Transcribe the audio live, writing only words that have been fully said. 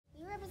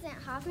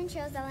Hoffman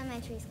Trails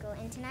Elementary School,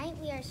 and tonight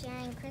we are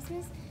sharing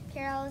Christmas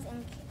carols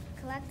and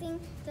collecting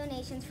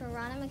donations for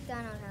Ronald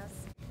McDonald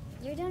House.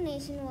 Your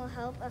donation will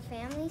help a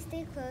family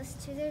stay close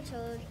to their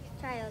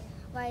child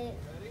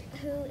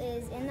who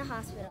is in the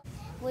hospital.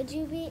 Would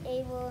you be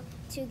able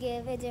to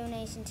give a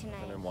donation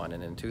tonight?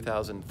 And in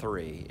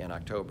 2003, in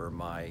October,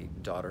 my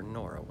daughter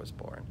Nora was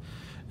born.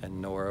 And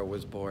Nora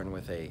was born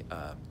with a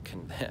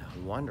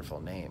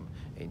wonderful name,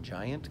 a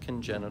giant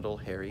congenital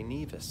hairy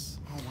nevus.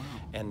 Oh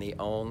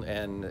wow!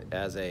 And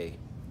as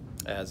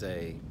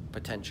a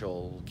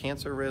potential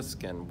cancer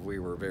risk, and we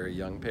were very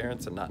young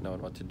parents and not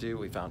knowing what to do,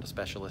 we found a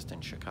specialist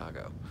in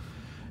Chicago.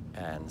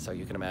 And so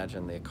you can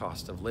imagine the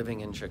cost of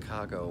living in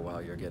Chicago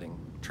while you're getting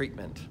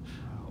treatment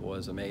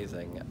was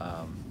amazing.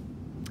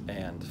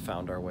 And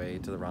found our way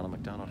to the Ronald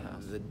McDonald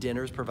House. The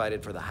dinners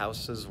provided for the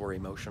houses were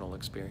emotional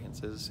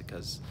experiences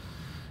because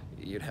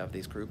you'd have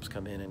these groups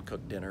come in and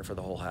cook dinner for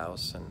the whole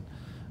house, and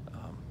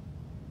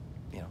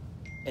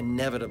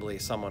inevitably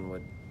someone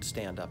would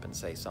stand up and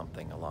say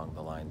something along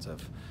the lines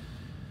of,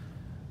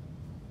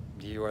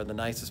 "You are the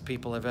nicest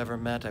people I've ever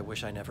met. I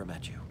wish I never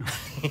met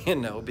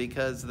you."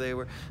 Because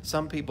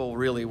some people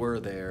really were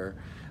there.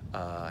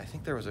 I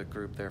think there was a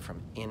group there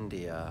from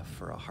India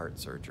for a heart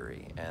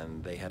surgery,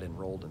 and they had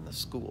enrolled in the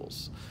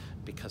schools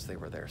because they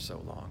were there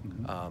so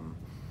long.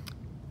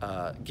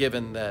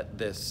 Given that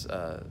this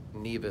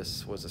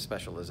nevus was a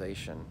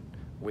specialization,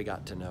 we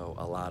got to know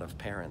a lot of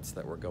parents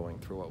that were going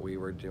through what we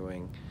were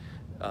doing,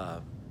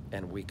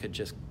 and we could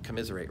just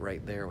commiserate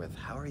right there with,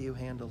 how are you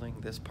handling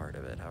this part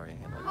of it? How are you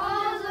handling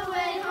All the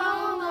way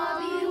home I'll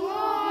be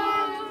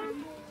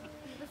warm.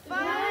 The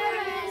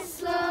fire is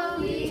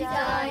slowly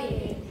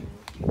dying,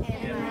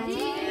 and my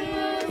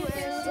dear,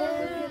 we're still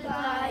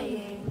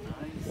goodbying.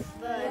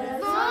 But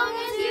as long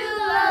as you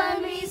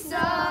love me so,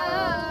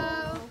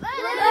 let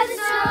it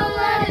snow,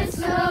 let it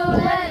snow,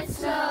 let it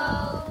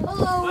snow.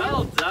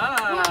 Well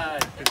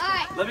done.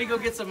 Let me go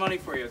get some money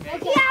for you, okay?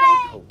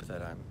 I hope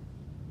that I'm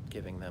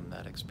giving them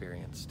that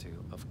experience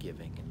of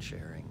giving and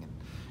sharing, and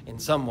in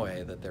some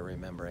way that they're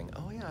remembering,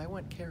 oh yeah, I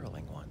went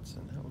caroling once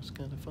and that was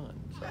kind of fun.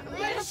 So.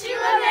 Wish you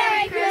a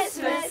Merry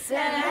Christmas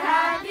and a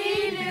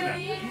Happy New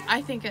Year.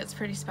 I think it's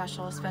pretty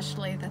special,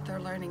 especially that they're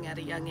learning at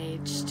a young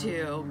age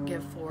to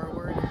give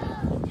forward.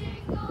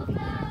 Jingle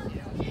bells,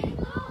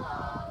 jingle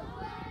all